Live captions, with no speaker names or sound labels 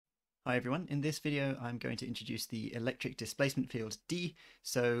Hi everyone, in this video I'm going to introduce the electric displacement field D,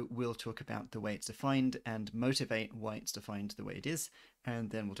 so we'll talk about the way it's defined and motivate why it's defined the way it is, and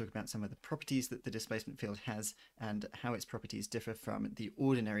then we'll talk about some of the properties that the displacement field has and how its properties differ from the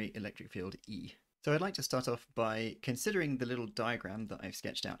ordinary electric field E. So I'd like to start off by considering the little diagram that I've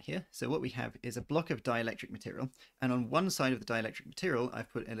sketched out here. So what we have is a block of dielectric material, and on one side of the dielectric material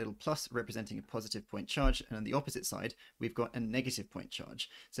I've put a little plus representing a positive point charge, and on the opposite side we've got a negative point charge.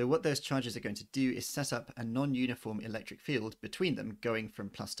 So what those charges are going to do is set up a non-uniform electric field between them going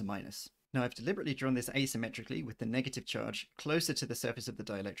from plus to minus. Now I've deliberately drawn this asymmetrically with the negative charge closer to the surface of the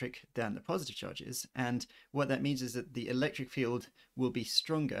dielectric than the positive charge is, and what that means is that the electric field will be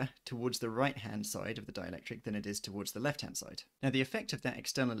stronger towards the right-hand side of the dielectric than it is towards the left-hand side. Now the effect of that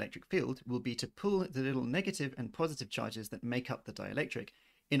external electric field will be to pull the little negative and positive charges that make up the dielectric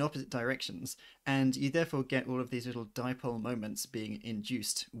in opposite directions, and you therefore get all of these little dipole moments being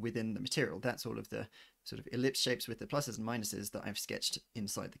induced within the material. That's all of the sort of ellipse shapes with the pluses and minuses that I've sketched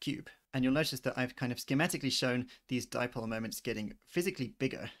inside the cube. And you'll notice that I've kind of schematically shown these dipole moments getting physically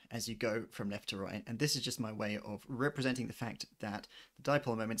bigger as you go from left to right, and this is just my way of representing the fact that the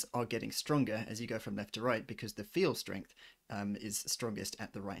dipole moments are getting stronger as you go from left to right because the field strength is strongest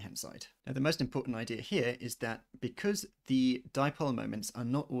at the right hand side. Now the most important idea here is that because the dipole moments are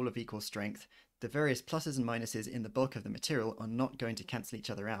not all of equal strength, the various pluses and minuses in the bulk of the material are not going to cancel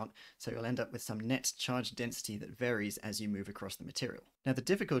each other out, so you'll end up with some net charge density that varies as you move across the material. Now the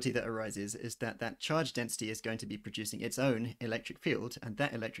difficulty that arises is that that charge density is going to be producing its own electric field, and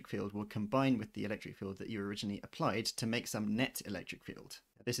that electric field will combine with the electric field that you originally applied to make some net electric field.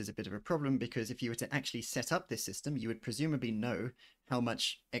 This is a bit of a problem because if you were to actually set up this system, you would presumably know how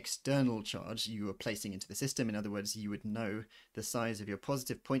much external charge you are placing into the system. In other words, you would know the size of your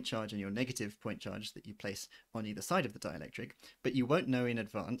positive point charge and your negative point charge that you place on either side of the dielectric, but you won't know in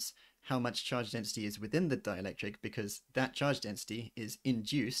advance how much charge density is within the dielectric because that charge density is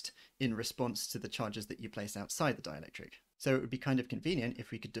induced in response to the charges that you place outside the dielectric. So it would be kind of convenient if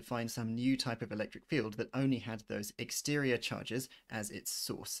we could define some new type of electric field that only had those exterior charges as its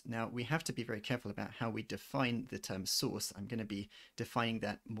source. Now we have to be very careful about how we define the term source. I'm going to be defining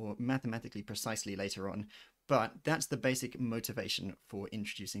that more mathematically precisely later on, but that's the basic motivation for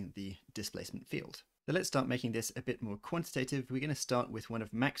introducing the displacement field. So let's start making this a bit more quantitative. We're going to start with one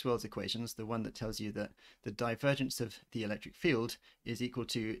of Maxwell's equations, the one that tells you that the divergence of the electric field is equal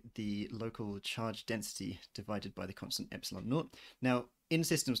to the local charge density divided by the constant epsilon naught. Now, in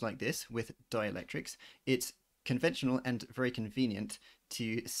systems like this with dielectrics, it's conventional and very convenient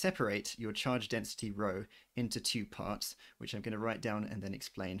to separate your charge density rho into two parts, which I'm going to write down and then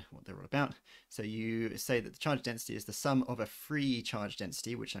explain what they're all about. So you say that the charge density is the sum of a free charge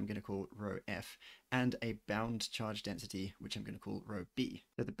density, which I'm going to call rho f, and a bound charge density, which I'm going to call rho b.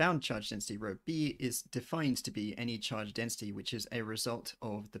 So the bound charge density rho b is defined to be any charge density which is a result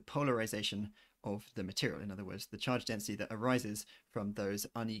of the polarization of the material. In other words, the charge density that arises from those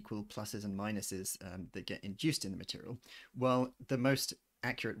unequal pluses and minuses that get induced in the material. Well, the most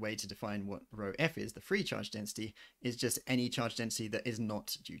accurate way to define what rho f is, the free charge density, is just any charge density that is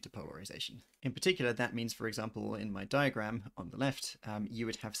not due to polarization. In particular, that means, for example, in my diagram on the left, you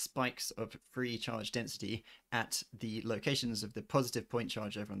would have spikes of free charge density at the locations of the positive point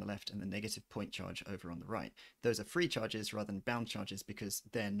charge over on the left and the negative point charge over on the right. Those are free charges rather than bound charges because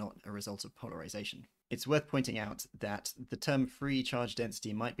they're not a result of polarization. It's worth pointing out that the term free charge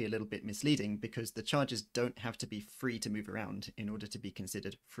density might be a little bit misleading because the charges don't have to be free to move around in order to be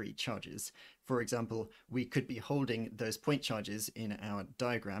considered free charges. For example, we could be holding those point charges in our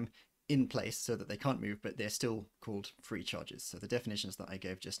diagram in place so that they can't move, but they're still called free charges. So the definitions that I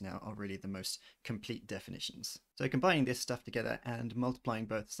gave just now are really the most complete definitions. So combining this stuff together and multiplying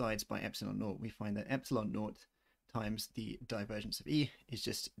both sides by epsilon naught, we find that epsilon naught times the divergence of E is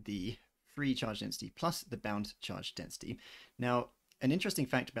just the free charge density plus the bound charge density. Now, an interesting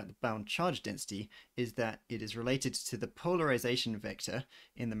fact about the bound charge density is that it is related to the polarization vector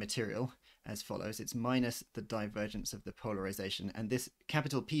in the material as follows. It's minus the divergence of the polarization, and this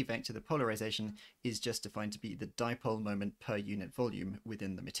capital P vector, the polarization, is just defined to be the dipole moment per unit volume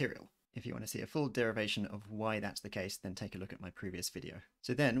within the material. If you want to see a full derivation of why that's the case, then take a look at my previous video.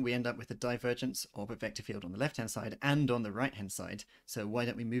 So then we end up with the divergence of a vector field on the left-hand side and on the right-hand side. So why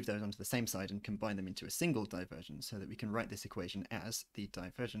don't we move those onto the same side and combine them into a single divergence so that we can write this equation as the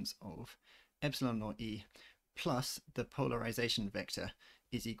divergence of epsilon naught E plus the polarization vector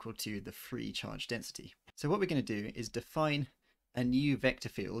is equal to the free charge density. So what we're going to do is define a new vector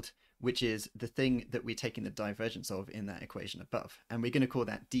field which is the thing that we're taking the divergence of in that equation above. And we're going to call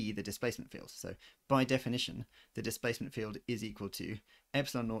that d the displacement field. So by definition, the displacement field is equal to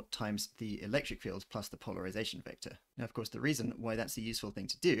epsilon naught times the electric field plus the polarization vector. Now, of course, the reason why that's a useful thing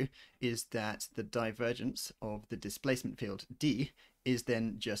to do is that the divergence of the displacement field d is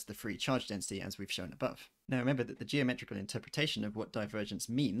then just the free charge density as we've shown above. Now remember that the geometrical interpretation of what divergence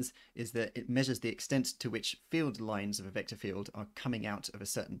means is that it measures the extent to which field lines of a vector field are coming out of a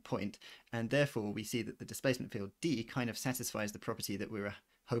certain point, and therefore we see that the displacement field d kind of satisfies the property that we were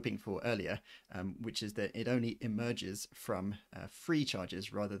hoping for earlier, which is that it only emerges from free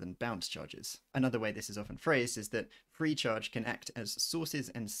charges rather than bound charges. Another way this is often phrased is that free charge can act as sources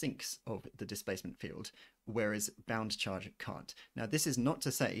and sinks of the displacement field, whereas bound charge can't. Now, this is not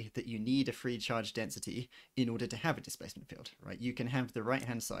to say that you need a free charge density in order to have a displacement field, right? You can have the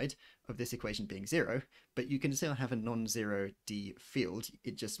right-hand side of this equation being 0, but you can still have a non-zero d field.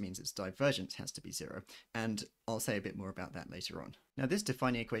 It just means its divergence has to be 0, and I'll say a bit more about that later on. Now, this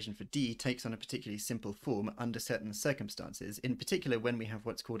defining equation for d takes on a particularly simple form under certain circumstances, in particular when we have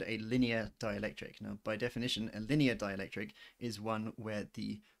what's called a linear dielectric. Now, by definition, a linear dielectric is one where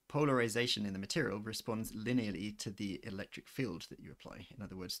the polarization in the material responds linearly to the electric field that you apply. In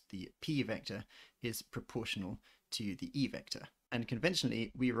other words, the p vector is proportional to the e vector. And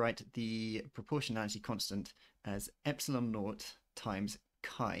conventionally, we write the proportionality constant as epsilon naught times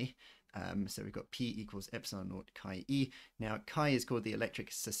chi. So we've got p equals epsilon naught chi e. Now, chi is called the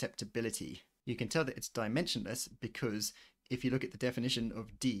electric susceptibility. You can tell that it's dimensionless because if you look at the definition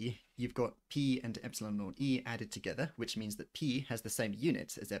of d, you've got p and epsilon naught e added together, which means that p has the same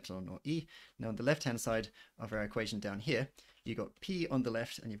units as epsilon naught e. Now, on the left-hand side of our equation down here, you've got p on the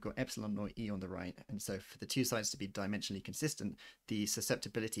left and you've got epsilon naught e on the right. And so for the two sides to be dimensionally consistent, the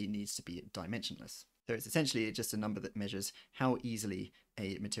susceptibility needs to be dimensionless. So it's essentially just a number that measures how easily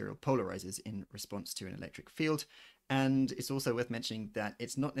a material polarizes in response to an electric field. And it's also worth mentioning that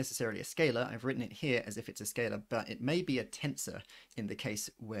it's not necessarily a scalar. I've written it here as if it's a scalar, but it may be a tensor in the case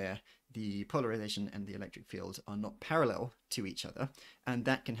where the polarization and the electric field are not parallel to each other. And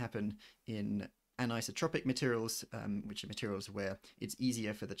that can happen in anisotropic materials, which are materials where it's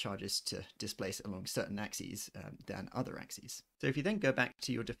easier for the charges to displace along certain axes than other axes. So if you then go back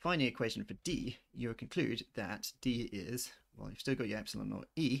to your defining equation for d, you'll conclude that d is, well, you've still got your epsilon naught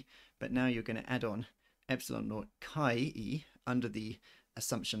e, but now you're going to add on epsilon naught chi e under the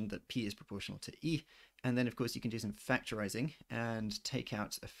assumption that p is proportional to e. And then, of course, you can do some factorizing and take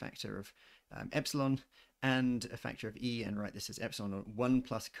out a factor of epsilon and a factor of e and write this as epsilon naught 1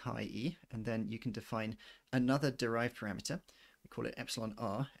 plus chi e. And then you can define another derived parameter. We call it epsilon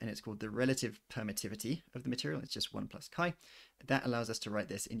r, and it's called the relative permittivity of the material. It's just 1 plus chi. That allows us to write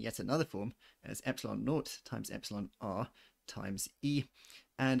this in yet another form as epsilon naught times epsilon r times e.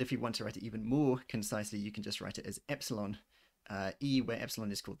 And if you want to write it even more concisely, you can just write it as epsilon E, where epsilon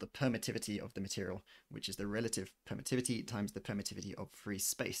is called the permittivity of the material, which is the relative permittivity times the permittivity of free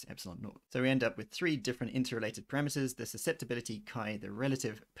space, epsilon naught. So we end up with three different interrelated parameters: the susceptibility chi, the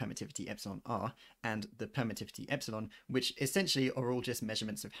relative permittivity epsilon r, and the permittivity epsilon, which essentially are all just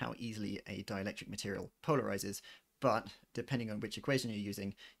measurements of how easily a dielectric material polarizes. But depending on which equation you're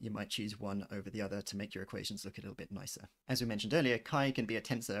using, you might choose one over the other to make your equations look a little bit nicer. As we mentioned earlier, chi can be a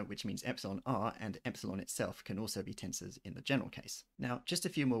tensor, which means epsilon r, and epsilon itself can also be tensors in the general case. Now, just a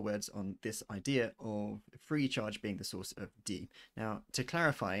few more words on this idea of free charge being the source of d. Now, to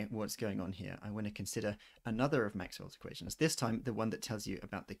clarify what's going on here, I want to consider another of Maxwell's equations, this time the one that tells you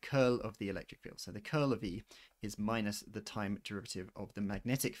about the curl of the electric field. So the curl of E is minus the time derivative of the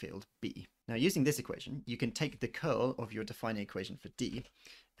magnetic field B. Now, using this equation, you can take the curl of your defining equation for D,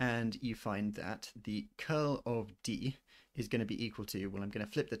 and you find that the curl of D is going to be equal to, well, I'm going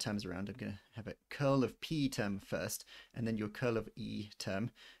to flip the terms around. I'm going to have a curl of P term first, and then your curl of E term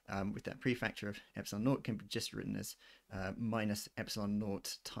with that prefactor of epsilon naught can be just written as minus epsilon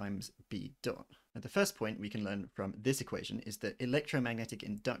naught times B dot. Now, the first point we can learn from this equation is that electromagnetic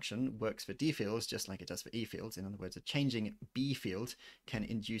induction works for D fields just like it does for E fields. In other words, a changing B field can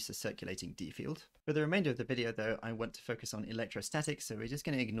induce a circulating D field. For the remainder of the video, though, I want to focus on electrostatics, so we're just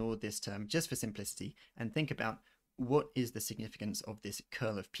going to ignore this term just for simplicity and think about what is the significance of this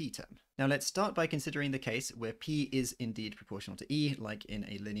curl of P term. Now, let's start by considering the case where P is indeed proportional to E, like in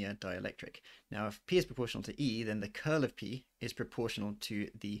a linear dielectric. Now, if P is proportional to E, then the curl of P is proportional to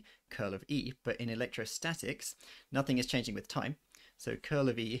the curl of E, but in electrostatics, nothing is changing with time. So curl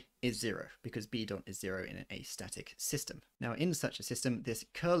of E is 0 because B dot is 0 in an astatic system. Now in such a system, this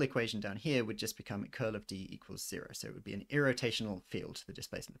curl equation down here would just become curl of D equals 0. So it would be an irrotational field, the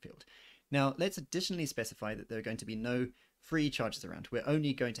displacement field. Now let's additionally specify that there are going to be no free charges around. We're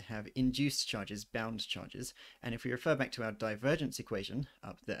only going to have induced charges, bound charges. And if we refer back to our divergence equation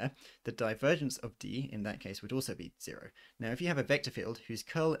up there, the divergence of D in that case would also be 0. Now, if you have a vector field whose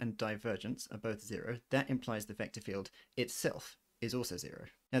curl and divergence are both 0, that implies the vector field itself is also 0.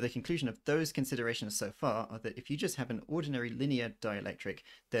 Now, the conclusion of those considerations so far are that if you just have an ordinary linear dielectric,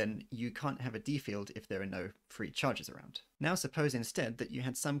 then you can't have a D field if there are no free charges around. Now, suppose instead that you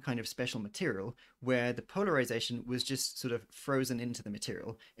had some kind of special material where the polarization was just sort of frozen into the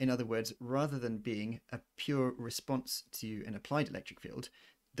material. In other words, rather than being a pure response to an applied electric field,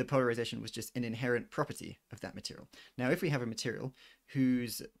 the polarization was just an inherent property of that material. Now, if we have a material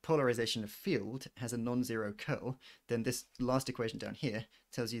whose polarization of field has a non-zero curl, then this last equation down here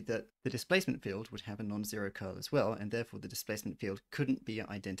tells you that the displacement field would have a non-zero curl as well, and therefore the displacement field couldn't be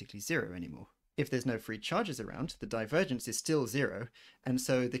identically 0 anymore. If there's no free charges around, the divergence is still 0, and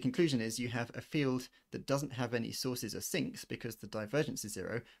so the conclusion is you have a field that doesn't have any sources or sinks because the divergence is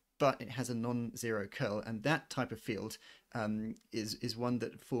 0, but it has a non-zero curl, and that type of field is one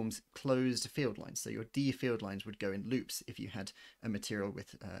that forms closed field lines. So your D field lines would go in loops if you had a material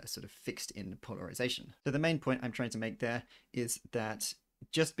with sort of fixed in polarization. So the main point I'm trying to make there is that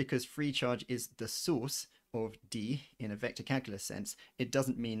just because free charge is the source of D in a vector calculus sense, it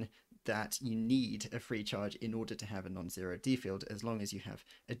doesn't mean that you need a free charge in order to have a non-zero D field, as long as you have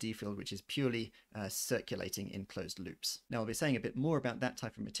a D field which is purely circulating in closed loops. Now, I'll be saying a bit more about that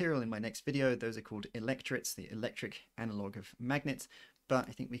type of material in my next video. Those are called electrets, the electric analog of magnets, but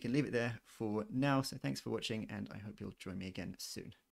I think we can leave it there for now. So thanks for watching, and I hope you'll join me again soon.